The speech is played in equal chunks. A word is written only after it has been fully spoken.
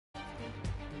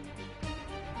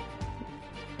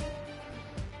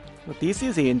This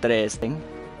is interesting.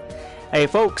 Hey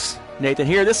folks, Nathan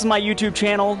here. This is my YouTube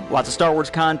channel. Lots of Star Wars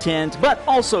content, but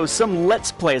also some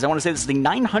Let's Plays. I want to say this is the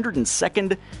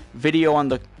 902nd video on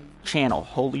the channel.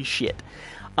 Holy shit.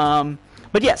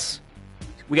 But yes,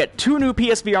 we got two new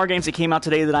PSVR games that came out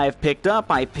today that I have picked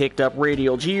up. I picked up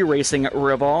Radial G Racing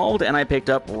Revolved, and I picked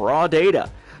up Raw Data,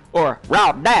 or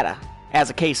Raw Data, as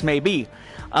the case may be.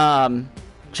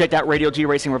 Checked out Radial G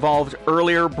Racing Revolved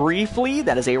earlier briefly.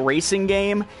 That is a racing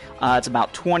game. It's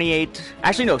about 28...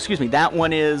 Actually, no, excuse me. That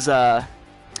one is... I'm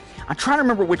trying to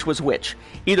remember which was which.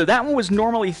 Either that one was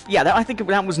normally... Yeah, I think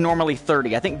that was normally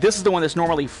 30. I think this is the one that's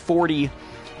normally 40,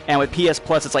 and with PS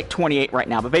Plus, it's like 28 right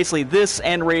now. But basically, this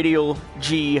and Radial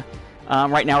G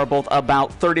right now are both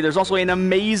about 30. There's also an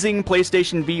amazing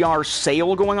PlayStation VR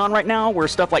sale going on right now, where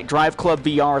stuff like Drive Club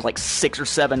VR is like $6 or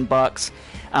 $7.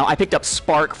 I picked up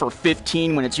Spark for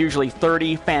 15 when it's usually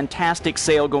 30. Fantastic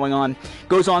sale going on.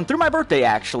 Goes on through my birthday,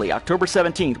 actually, October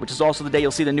 17th, which is also the day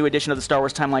you'll see the new edition of the Star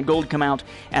Wars Timeline Gold come out,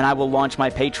 and I will launch my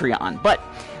Patreon. But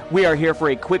we are here for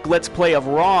a quick Let's Play of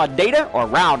Raw Data, or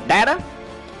Raw Data.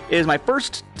 It is my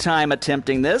first time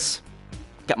attempting this.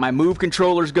 Got my Move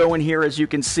controllers going here, as you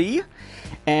can see.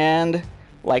 And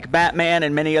like Batman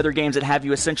and many other games that have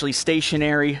you essentially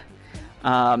stationary,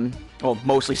 well,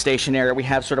 mostly stationary, we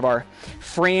have sort of our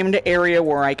framed area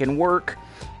where I can work.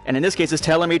 And in this case, it's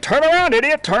telling me, turn around,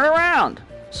 idiot, turn around.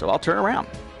 So I'll turn around.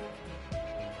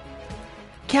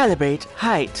 Calibrate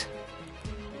height.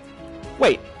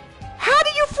 Wait, how do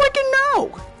you freaking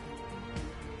know?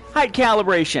 Height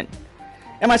calibration.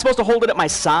 Am I supposed to hold it at my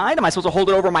side? Am I supposed to hold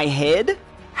it over my head?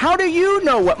 How do you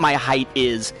know what my height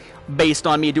is based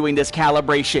on me doing this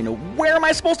calibration? Where am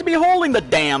I supposed to be holding the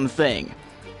damn thing?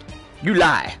 You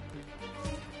lie.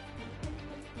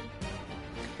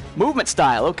 Movement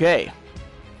style, okay.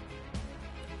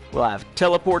 We'll have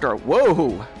teleport or...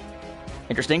 Whoa!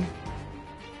 Interesting.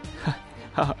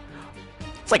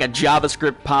 It's like a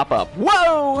JavaScript pop-up.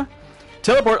 Whoa!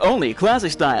 Teleport only,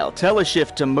 classic style.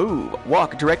 Teleshift to move.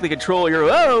 Walk, directly control your...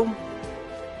 Whoa!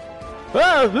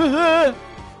 Whoa!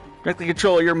 Directly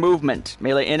control your movement.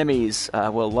 Melee enemies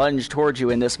will lunge towards you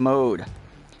in this mode.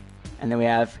 And then we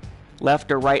have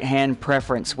left or right hand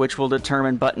preference, which will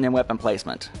determine button and weapon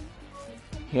placement.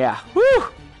 Yeah. Woo!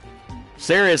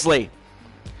 Seriously.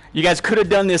 You guys could have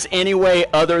done this any way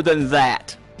other than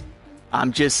that.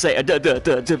 I'm just saying. Not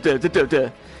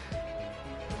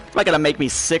gonna make me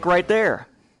sick right there.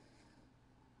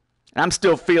 I'm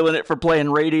still feeling it for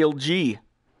playing Radial G.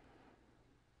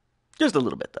 Just a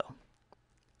little bit, though.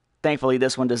 Thankfully,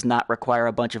 this one does not require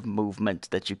a bunch of movement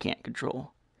that you can't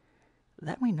control.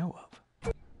 That we know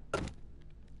of.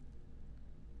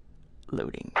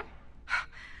 Loading.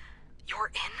 You're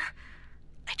in?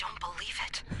 I don't believe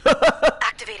it.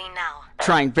 Activating now.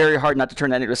 Trying very hard not to turn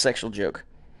that into a sexual joke.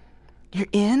 You're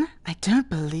in? I don't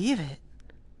believe it.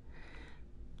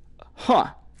 Huh.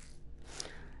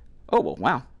 Oh, well,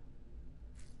 wow.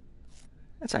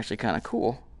 That's actually kind of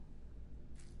cool.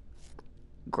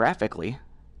 Graphically.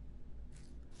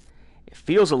 It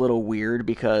feels a little weird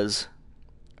because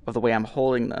of the way I'm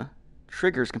holding the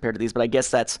triggers compared to these, but I guess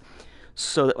that's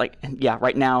so that, like, yeah,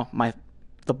 right now,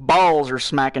 the balls are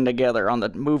smacking together on the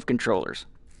Move controllers.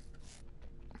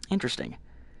 Interesting.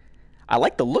 I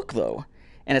like the look, though.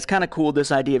 And it's kind of cool,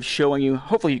 this idea of showing you...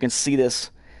 Hopefully you can see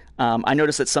this. I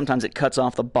notice that sometimes it cuts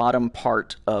off the bottom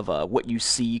part of what you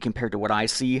see compared to what I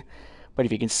see. But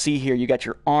if you can see here, you got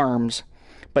your arms.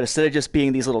 But instead of just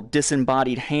being these little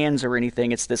disembodied hands or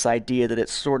anything, it's this idea that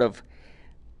it's sort of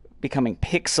becoming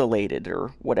pixelated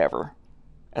or whatever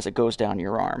as it goes down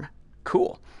your arm.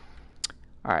 Cool.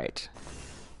 All right.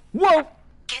 Whoa!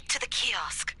 Get to the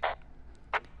kiosk.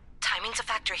 Timing's a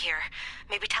factor here.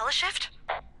 Maybe teleshift?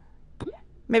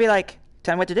 Maybe, like,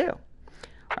 tell me what to do. All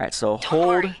right, so Don't hold,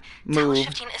 worry. move.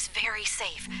 Teleshifting is very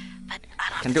safe, but I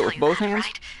don't have Can to do it tell with you both that, hands?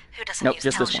 right? Who doesn't Nope, use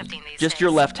just this one. teleshifting these Just days?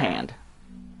 your left hand.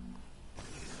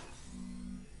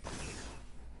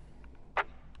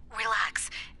 Relax.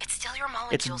 It's still your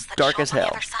It's molecules that dark show as up on hell.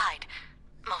 the other side.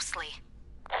 Mostly.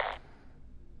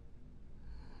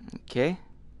 Okay.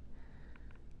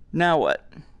 Now what?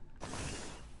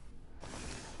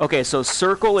 Okay, so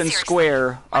circle and Seriously,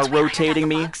 square are once we ironed out rotating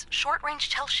the me. bugs, short-range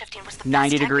teleshifting was the 90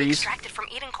 best tech we degrees. extracted from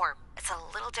Eden Corp. It's a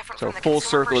little different So from the full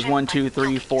consumer circle is version, 1, but 2, you'll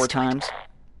 3, get 4 used to it. times.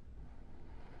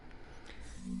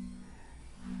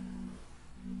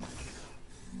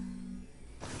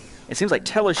 It seems like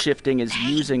teleshifting is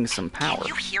Hey, using some power. Can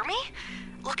you hear me?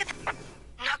 Look at the...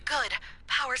 Not good.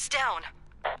 Power's down.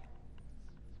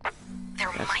 There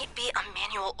might be a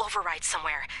manual override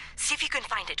somewhere. See if you can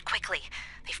find it quickly.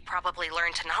 They've probably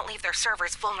learned to not leave their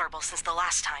servers vulnerable since the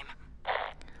last time.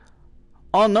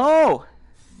 Oh no!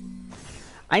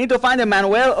 I need to find a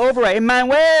Manuel override.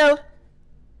 Manuel!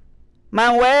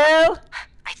 Manuel!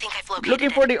 I think I've located Looking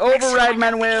for the it. Next to override, the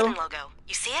Manuel. Eden logo.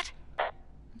 You see it?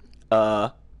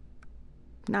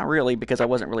 Not really, because I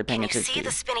wasn't really paying Can you attention see to the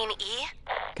you. spinning E?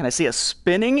 Can I see a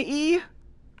spinning E?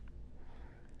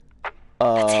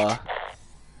 That's it.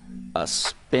 A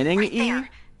spinning Right E? there.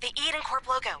 The Eden Corp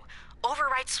logo.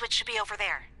 Override switch should be over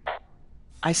there.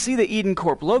 I see the Eden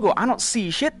Corp logo. I don't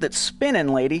see shit that's spinning,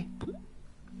 lady.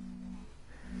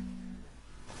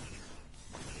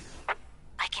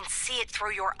 I can see it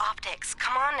through your optics.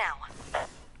 Come on now.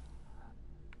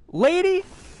 Lady?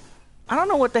 I don't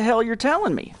know what the hell you're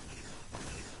telling me.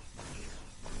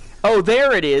 Oh,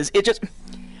 there it is. It just...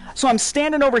 So I'm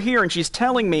standing over here and she's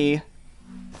telling me...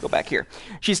 Go back here.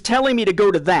 She's telling me to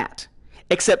go to that.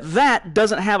 Except that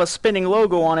doesn't have a spinning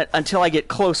logo on it until I get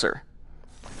closer.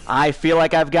 I feel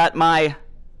like I've got my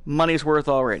money's worth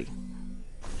already.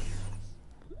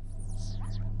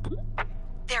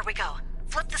 There we go.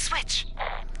 Flip the switch.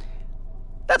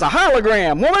 That's a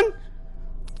hologram, woman!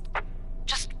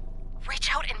 Just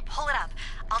reach out and pull it up.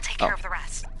 I'll take care of the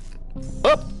rest.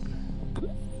 Up!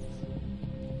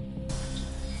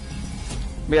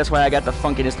 Maybe that's why I got the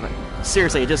funkiness.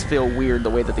 Seriously, it just feels weird the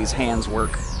way that these hands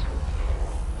work.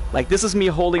 Like, this is me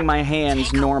holding my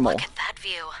hands Take normal. a look at that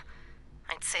view.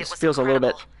 I'd say it This was feels a little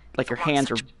bit incredible. like your For once,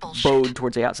 hands are such bullshit. bowed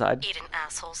towards the outside. Eden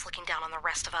assholes looking down on the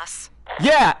rest of us.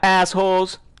 Yeah,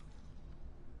 assholes!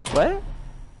 What?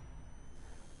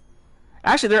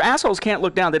 Actually, their assholes can't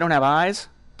look down. They don't have eyes.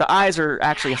 The eyes are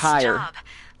actually Nice higher. job.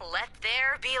 Let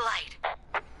there be light.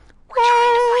 We're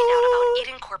trying to find out about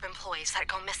Eden Corp employees that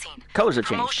go missing. Colors have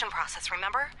changed. Promotion process,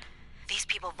 remember? These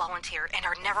people volunteer and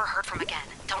are never heard from again.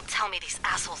 Don't tell me these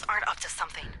assholes aren't up to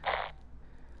something.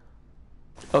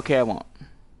 Okay, I won't.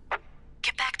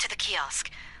 Get back to the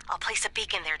kiosk. I'll place a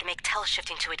beacon there to make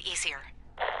teleshifting to it easier.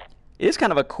 It is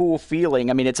kind of a cool feeling.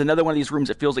 I mean, it's another one of these rooms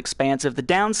that feels expansive. The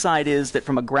downside is that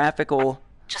from a graphical...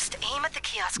 Just aim at the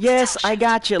kiosk. Yes, I teleshift.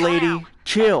 got you, Go lady. now.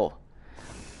 Chill.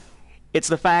 It's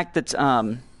the fact that,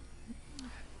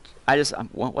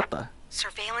 what the...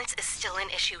 Surveillance is still an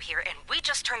issue here, and we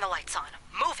just turned the lights on.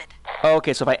 Move it. Oh,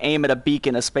 okay, so if I aim at a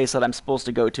beacon, a space that I'm supposed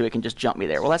to go to, it can just jump me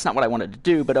there. Well, that's not what I wanted to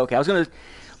do, but okay. I was going to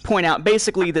point out,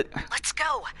 basically, that... Let's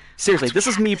go. Seriously, Once this we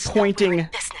is have me this done, pointing we're in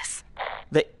business.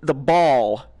 the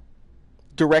ball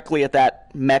directly at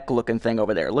that mech-looking thing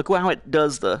over there. Look how it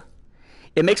does the...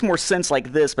 It makes more sense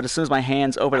like this, but as soon as my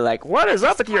hand's over, like, what is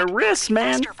up with your wrists,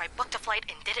 man? Faster if I booked a flight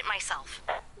and did it myself.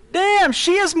 Damn,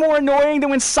 she is more annoying than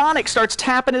when Sonic starts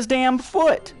tapping his damn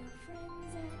foot.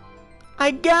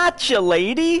 I gotcha,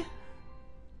 lady.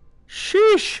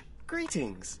 Sheesh.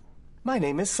 Greetings. My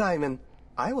name is Simon.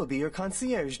 I will be your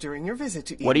concierge during your visit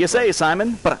to Eden What do you say, Corp.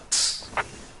 Simon?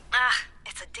 Ah,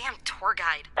 it's a damn tour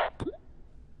guide.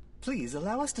 Please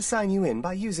allow us to sign you in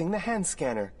by using the hand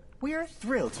scanner. We are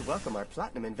thrilled to welcome our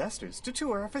platinum investors to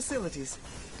tour our facilities.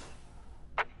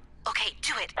 Okay,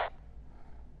 do it.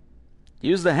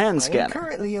 Use the hand I am scanner,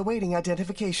 currently awaiting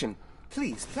identification.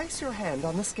 Please place your hand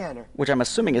on the scanner. which I'm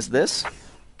assuming is this.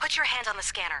 Put your hand on the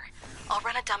scanner. I'll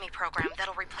run a dummy program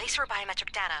that'll replace your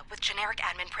biometric data with generic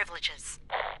admin privileges.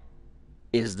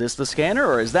 Is this the scanner,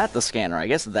 or is that the scanner? I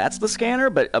guess that's the scanner,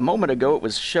 but a moment ago it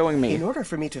was showing In me... order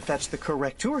for me to fetch the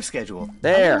correct tour schedule,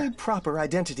 There. I will need proper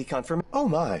identity confirmation. Oh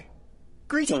my.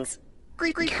 Greetings.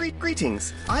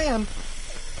 Greetings. I am...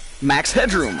 Max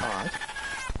Headroom. Odd.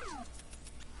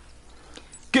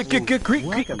 Welcome to our good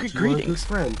Greetings.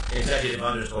 friend. Executive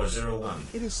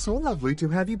 _01. It is so lovely to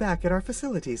have you back at our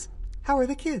facilities. How are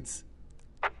the kids?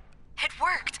 It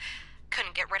worked.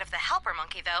 Couldn't get rid of the helper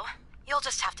monkey, though. You'll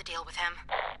just have to deal with him.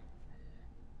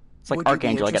 It's like Would you be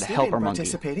Archangel, I got a interested helper in monkey.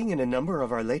 participating in a number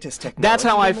of our latest technology That's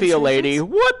how I feel, lady.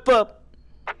 demonstrations? What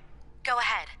the... Go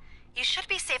ahead. You should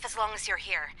be safe as long as you're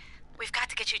here. We've got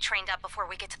to get you trained up before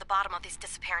we get to the bottom of these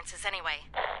disappearances anyway.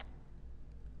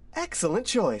 Excellent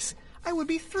choice. I would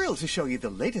be thrilled to show you the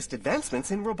latest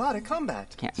advancements in robotic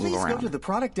combat. Can't move Please go around. to the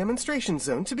product demonstration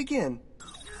zone to begin.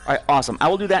 All right, awesome. I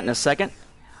will do that in a second.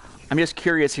 I'm just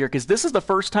curious here, because this is the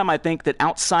first time I think that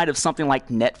outside of something like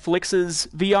Netflix's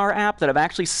VR app that I've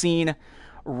actually seen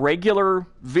regular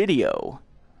video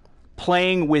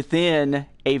playing within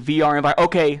a VR environment.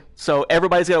 Okay, so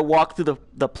everybody's got to walk through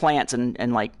the plants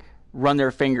and like run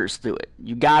their fingers through it.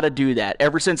 You got to do that.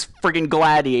 Ever since friggin'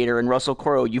 Gladiator and Russell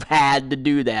Crowe, you've had to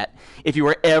do that. If you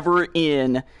were ever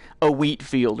in a wheat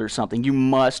field or something, you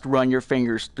must run your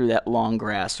fingers through that long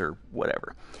grass or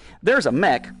whatever. There's a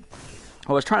mech. What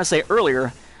I was trying to say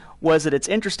earlier was that it's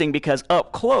interesting because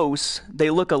up close, they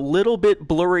look a little bit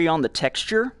blurry on the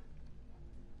texture.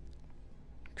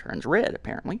 turns red,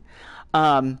 apparently.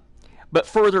 But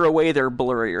further away, they're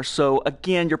blurrier. So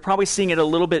again, you're probably seeing it a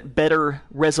little bit better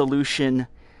resolution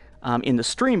in the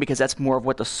stream because that's more of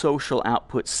what the social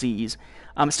output sees.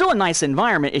 Still a nice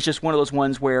environment. It's just one of those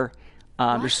ones where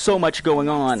there's so much going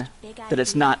on that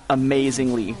it's not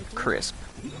amazingly crisp.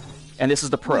 And this is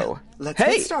the Pro. Well, let's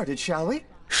hey, get started, shall we?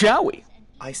 Shall we?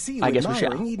 I see you I guess we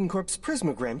shall. admiring EdenCorp's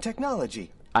Prismogram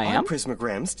technology. I am? Our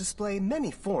Prismograms display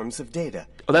many forms of data.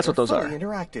 Oh, that's what They're those are. fully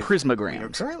interactive. Prismograms. We're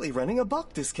currently running a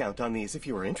bulk discount on these if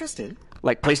you are interested.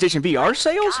 Like PlayStation VR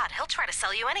sales? God, he'll try to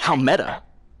sell you anything. How meta.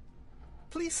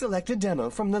 Please select a demo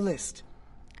from the list.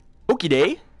 Okie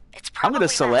day. It's I'm probably gonna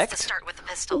best select. to start with the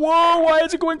pistol. Whoa, why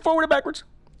is it going forward and backwards?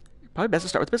 Probably best to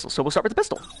start with the pistol, so we'll start with the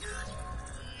pistol.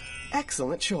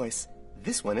 Excellent choice.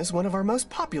 This one is one of our most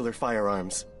popular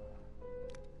firearms.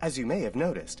 As you may have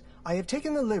noticed, I have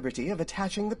taken the liberty of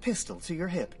attaching the pistol to your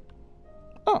hip.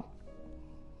 Oh.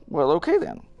 Well, okay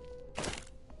then.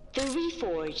 The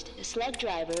Reforged Slug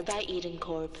Driver by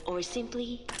EdenCorp, or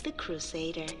simply the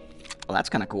Crusader. Well, that's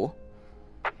kind of cool.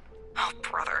 Oh,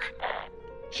 brother.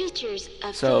 Features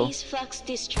a So- phase flux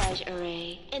discharge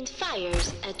array and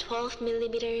fires a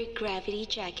 12mm gravity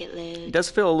jacket It load. does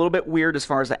feel a little bit weird as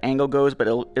far as the angle goes, but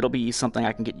it'll be something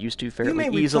I can get used to You fairly may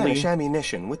easily. replenish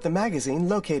ammunition with the magazine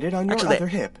located on your Actually, other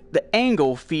hip. the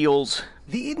angle feels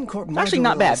The EdenCorp actually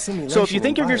not bad. modularized So if you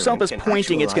think of simulation yourself as environment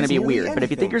pointing, can it's going to be actualize weird. nearly But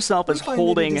if you think anything. yourself We as find that it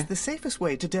holding is the safest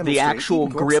way to the demonstrate actual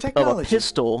EdenCorp's grip of a technology.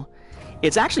 pistol,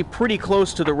 it's actually pretty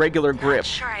close to the regular grip.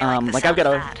 sure I like the like I've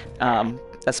got sound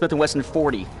a Smith & Wesson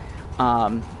 40,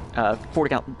 40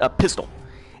 count pistol,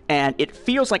 and it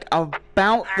feels like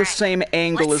about the right, same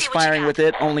angle let's as see what you firing got. with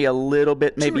it, only a little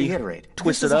bit To maybe reiterate,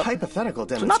 twisted this is up. a hypothetical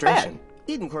So not bad. demonstration.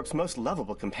 EdenCorp's most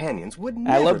lovable companions would I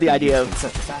never love the be idea used of- in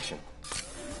such a fashion.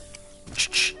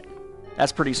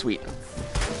 That's pretty sweet.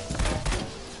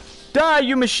 Die,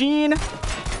 you machine! No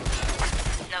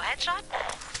headshot?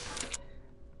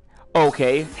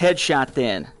 Okay, headshot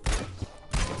then.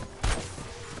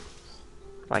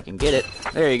 If I can get it.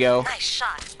 There you go. Nice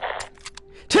shot.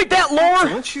 Take that, lore!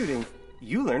 Excellent shooting.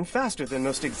 You learn faster than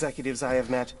most executives I have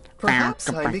met. Perhaps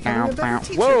I'm becoming a better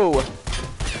teacher. Whoa!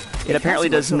 It apparently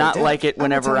Because does you are so not adept, like it I will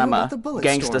whenever tell you I'm about the bullet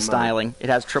gangsta storm mode. styling. It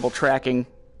has trouble tracking.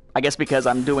 I guess because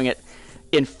I'm doing it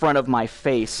in front of my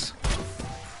face.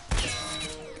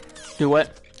 Do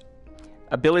what?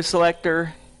 Ability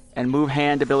selector and move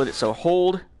hand ability. So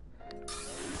hold.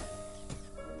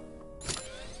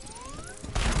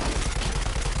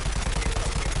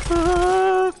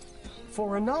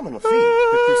 For a nominal fee,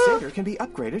 the Crusader can be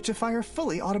upgraded to fire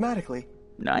fully automatically.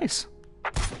 Nice.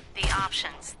 The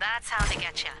options. That's how they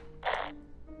get you.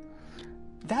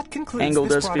 That concludes Angle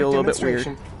this does product feel a little bit weird.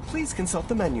 demonstration. Please consult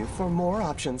the menu for more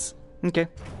options. Okay.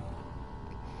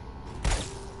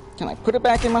 Can I put it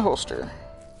back in my holster?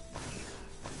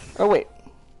 Oh, wait.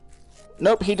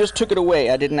 Nope, he just took it away.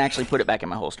 I didn't actually put it back in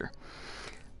my holster.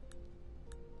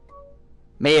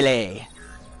 Melee.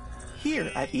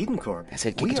 Here at EdenCorp, I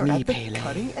said, "Kick we it to are me, at the Pele."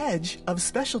 cutting edge of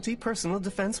specialty personal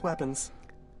defense weapons.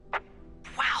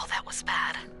 Wow, that was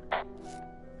bad.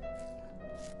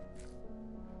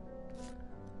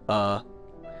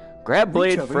 Grab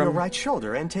blade Reach over your from... right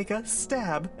shoulder and take a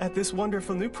stab at this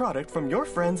wonderful new product from your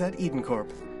friends at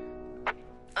EdenCorp.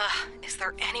 Ugh, is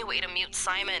there any way to mute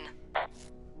Simon?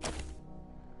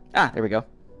 Ah, there we go.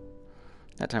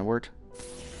 That time worked.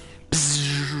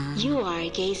 You are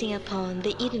gazing upon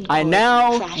the EdenCorp I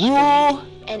now Flashblade, rule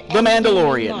an the engineering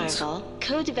Mandalorians. marvel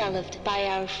co-developed by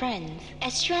our friends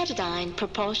at Stratodyne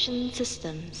Propulsion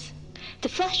Systems. The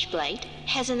Flashblade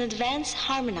has an advanced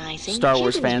harmonizing Star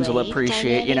Wars Cuban fans will wave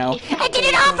appreciate, you know. dynamic I did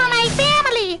it all for my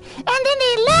family, and then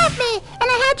they left me, and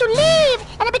I had to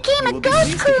leave, and I became You a will be ghost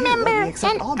pleased to crew hear that member, we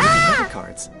accept and all major credit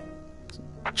cards.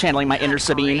 Channeling my inner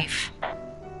Sabine. Grief.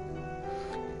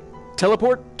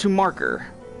 Teleport to marker.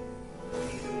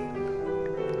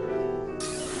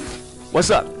 What's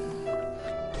up?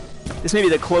 This may be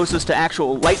the closest to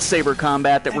actual lightsaber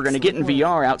combat that we're going to get in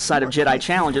VR outside of Jedi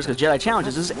Challenges, because Jedi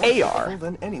Challenges is AR.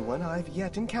 Than anyone I've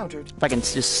yet encountered. If I can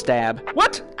just stab.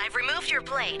 What? I've removed your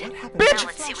blade. happened Bitch! Now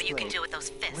let's see what you can do with those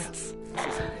fists.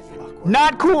 Awkward.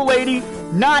 Not cool, lady.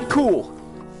 Not cool.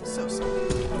 So sorry.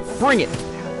 Bring it.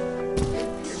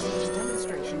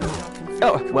 Demonstration without confusing.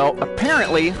 Oh, well,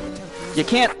 apparently you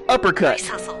can't uppercut. Nice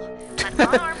hustle.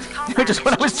 But unarmed combat Which is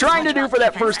what I was just as trying to much do for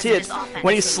that offense first as it hit is offense.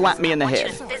 when he slapped me in the I want you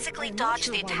head. to physically dodge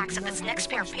the attacks of this next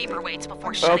pair of paperweights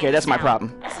before shutting Okay, that's us my down.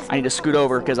 problem. I need to scoot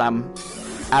over because I'm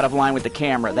out of line with the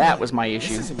camera. That was my This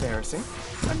issue. is embarrassing.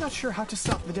 I'm not sure how to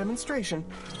stop the demonstration.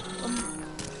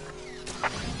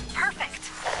 Perfect.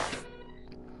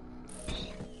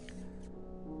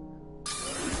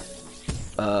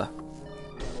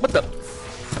 What the?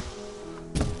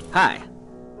 Hi.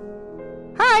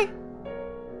 Hi.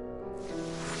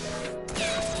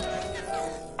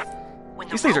 When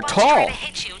the These things are robots tall. try to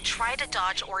hit you, try to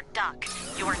dodge or duck.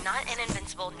 You are not an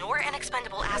invincible nor an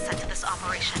expendable asset to this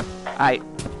operation.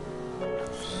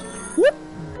 Whoop.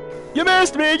 You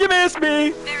missed me! You missed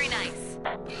me! Very nice.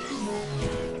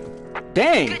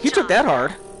 Dang, Good you took job. that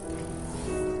hard.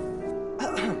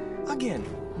 Again,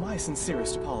 my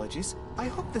sincerest apologies. I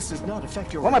hope this does not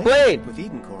affect your Oh, my relationship blade! with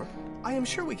Eden Corp. I am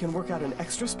sure we can work out an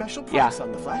extra special Yeah. price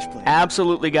on the flash blade.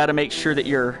 Absolutely got to make sure that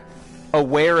you're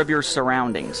aware of your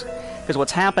surroundings. Because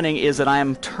what's happening is that I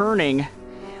am turning,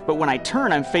 but when I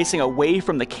turn, I'm facing away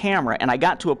from the camera, and I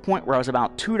got to a point where I was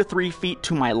about 2 to 3 feet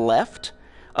to my left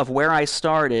of where I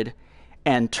started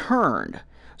and turned.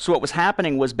 So what was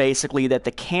happening was basically that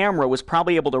the camera was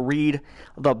probably able to read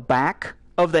the back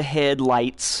of the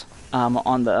headlights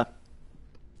on the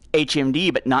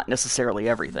HMD, but not necessarily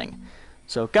everything.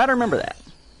 So gotta remember that.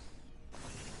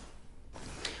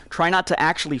 Try not to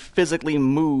actually physically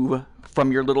move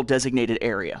from your little designated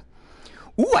area.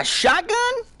 Ooh, a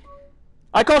shotgun?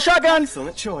 I call shotgun!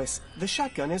 Excellent choice. The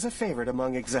shotgun is a favorite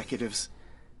among executives.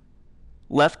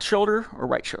 Left shoulder or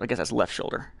right shoulder? I guess that's left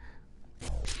shoulder.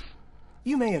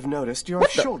 You may have noticed your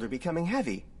What the- shoulder becoming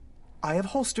heavy. I have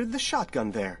holstered the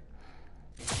shotgun there.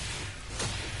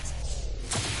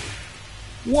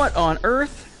 What on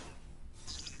earth?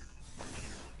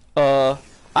 I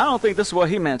don't think this is what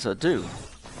he meant to do.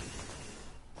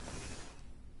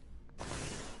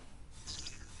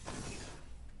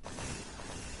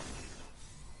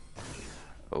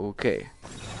 Okay.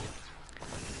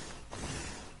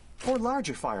 For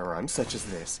larger firearms such as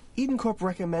this, Eden Corp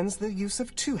recommends the use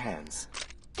of 2 hands.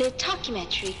 The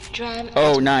tachymetric drum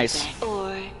Oh, nice.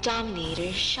 or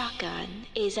Dominator shotgun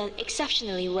is an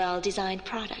exceptionally well-designed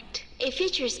product. It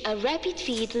features a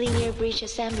rapid-feed linear breech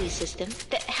assembly system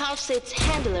that helps its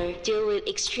handler deal with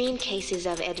extreme cases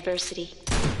of adversity.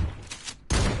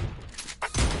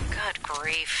 Good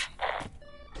grief.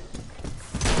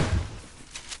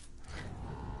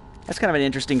 That's kind of an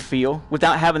interesting feel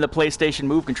without having the PlayStation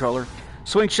Move controller.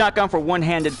 Swing shotgun for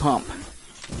one-handed pump.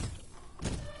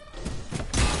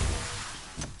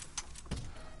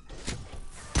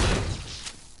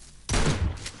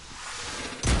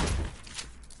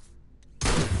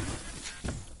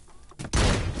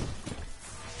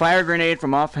 Fire grenade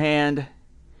from offhand.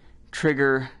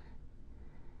 Trigger.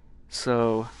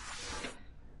 So...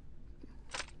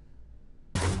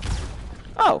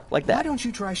 Oh, like Why that. don't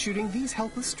you try shooting these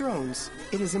helpless drones?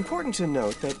 It is important to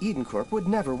note that Eden Corp would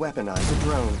never weaponize a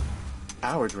drone.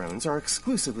 Our drones are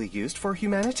exclusively used for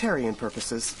humanitarian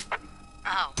purposes.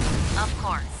 Oh, of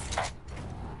course.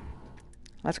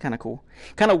 That's kind of cool.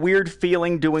 Kind of weird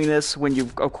feeling doing this when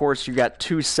you've, of course, you've got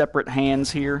 2 separate hands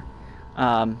here.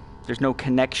 There's no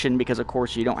connection because, of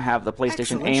course, you don't have the PlayStation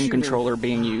Excellent aim shooting. controller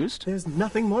being used. There's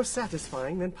nothing more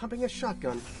satisfying than pumping a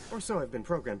shotgun, or so I've been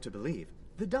programmed to believe.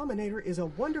 The Dominator is a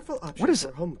wonderful option What is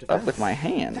for home defense. up with my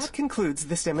hands? That concludes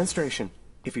this demonstration.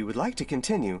 If you would like to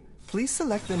continue, please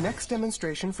select the next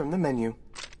demonstration from the menu.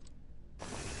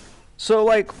 So,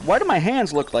 like, why do my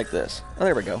hands look like this? Oh,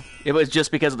 there we go. It was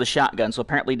just because of the shotgun. So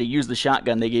apparently to use the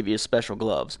shotgun, they gave you special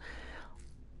gloves.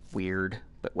 Weird,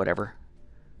 but whatever.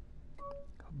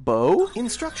 Bow?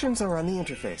 Instructions are on the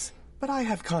interface, but I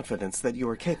have confidence that you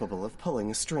are capable of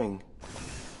pulling a string.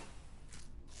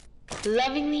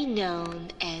 Lovingly known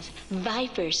as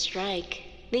Viper Strike,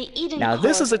 the Eden Now,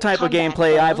 this Corp is the type of combat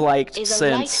gameplay bow I've liked is a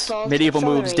since light-bolt Medieval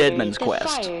Move's accelerator Deadman's that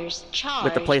Quest. fires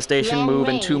With the charged, PlayStation Move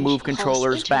and 2 long-range Move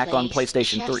controllers pulse back on interface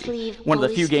PlayStation chest 3. sleeve One of the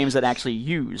few ballistic. games that actually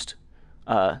used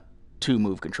 2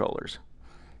 Move controllers.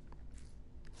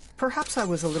 Perhaps I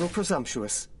was a little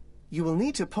presumptuous. You will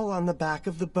need to pull on the back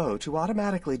of the bow to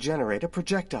automatically generate a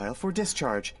projectile for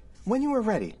discharge. When you are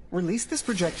ready, release this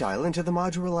projectile into the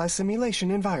modularized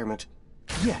simulation environment.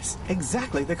 Yes,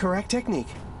 exactly the correct technique.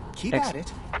 Keep at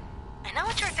it. I know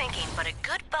what you're thinking, but a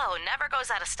good bow never goes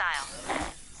out of style.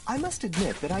 I must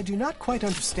admit that I do not quite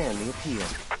understand the appeal.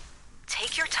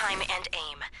 Take your time and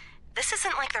aim. This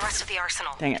isn't like the rest of the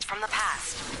arsenal. Dang it. It's from the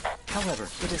past. However,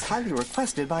 it is highly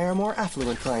requested by our more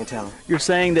affluent clientele. You're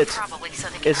saying that Probably so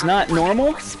they can it's not argue more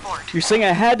normal? for sport. You're saying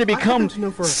I had to become happen to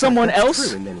know for a fact someone that's else?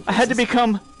 true in many I had to cases.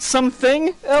 become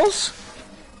something else?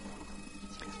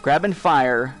 Grab and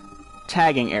fire,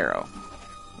 tagging arrow.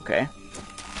 Okay.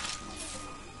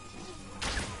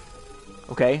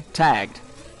 Okay, tagged.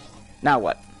 Now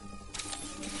what?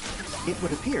 It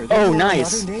would appear that Oh, you are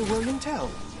nice. modern-day William Tell.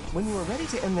 When you are ready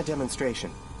to end the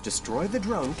demonstration, destroy the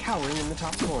drone cowering in the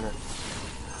top corner.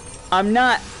 I'm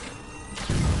not...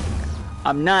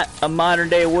 I'm not a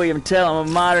modern-day William Tell. I'm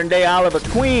a modern-day Oliver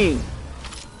Queen.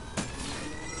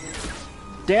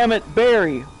 Damn it,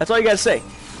 Barry. That's all you gotta say.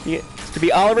 To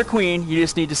be Oliver Queen, you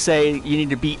just need to say, you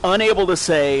need to be unable to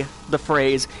say the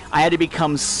phrase, I had to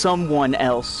become someone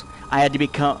else. I had to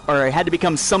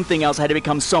become something else. I had to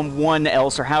become someone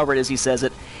else, or however it is he says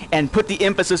it, and put the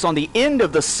emphasis on the end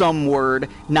of the some word,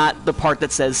 not the part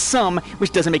that says some,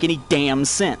 which doesn't make any damn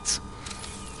sense.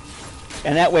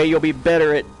 And that way you'll be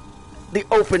better at the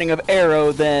opening of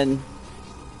Arrow than,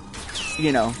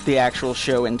 you know, the actual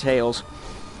show entails.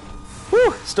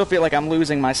 Whew, still feel like I'm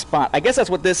losing my spot. I guess that's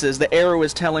what this is. The arrow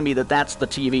is telling me that that's the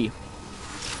TV.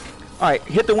 Alright,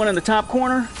 hit the one in the top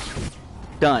corner.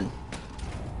 Done.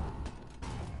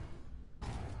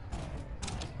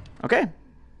 Okay.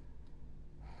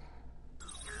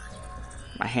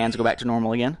 My hands go back to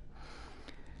normal again.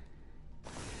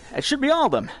 That should be all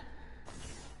of them.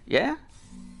 Yeah?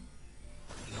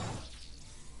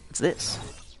 What's this?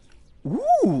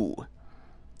 Ooh!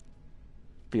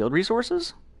 Field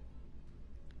resources?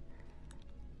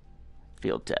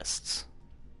 Field tests.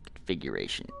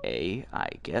 Configuration A, I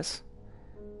guess.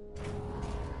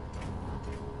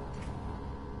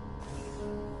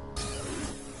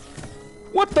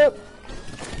 What the?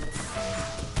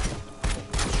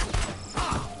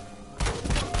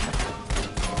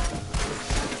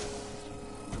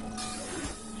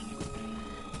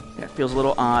 Yeah, it feels a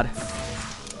little odd.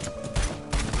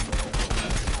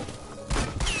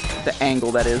 The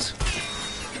angle, that is.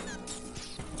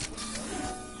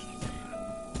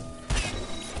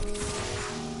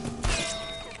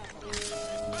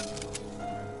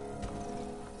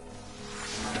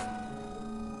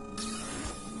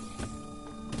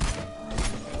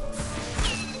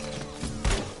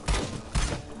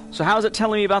 So how is it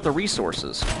telling me about the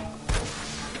resources?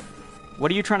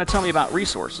 What are you trying to tell me about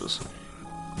resources?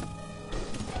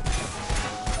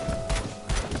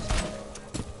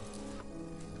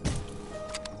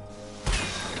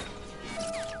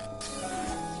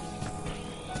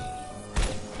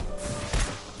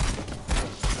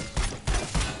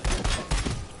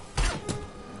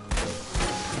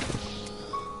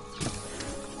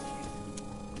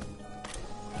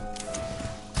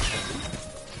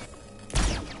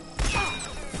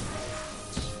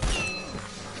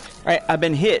 Alright, I've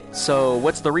been hit, so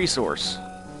what's the resource?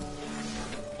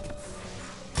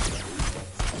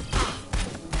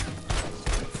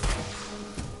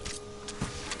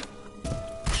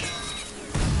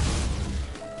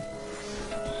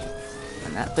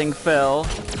 And that thing fell,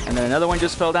 and then another one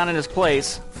just fell down in his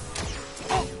place.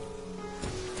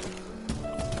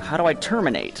 How do I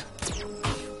terminate?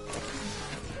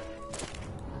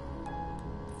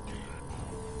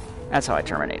 That's how I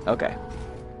terminate, okay.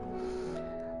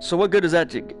 So what good does that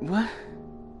do? What?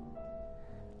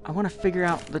 I want to figure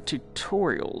out the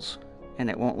tutorials, and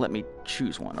it won't let me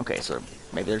choose one. Okay, so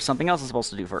maybe there's something else I'm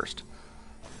supposed to do first.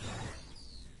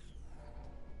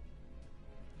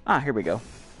 Ah, here we go.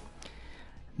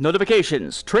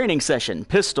 Notifications, training session,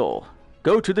 pistol.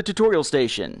 Go to the tutorial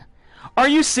station. Are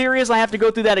you serious? I have to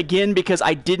go through that again because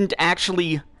I didn't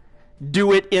actually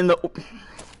do it in the...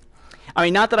 I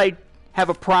mean, not that I have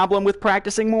a problem with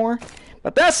practicing more,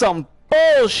 but that's some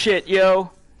bullshit,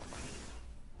 yo.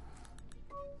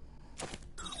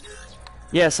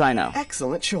 Yes, I know.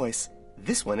 Excellent choice.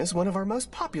 This one is one of our most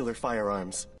popular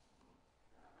firearms.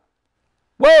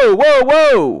 Whoa, whoa,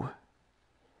 whoa!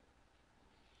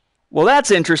 Well,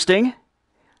 that's interesting.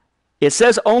 It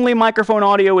says only microphone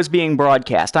audio is being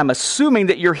broadcast. I'm assuming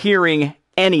that you're hearing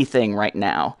anything right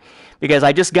now, because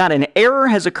I just got an error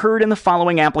has occurred in the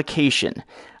following application.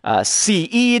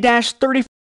 CE-34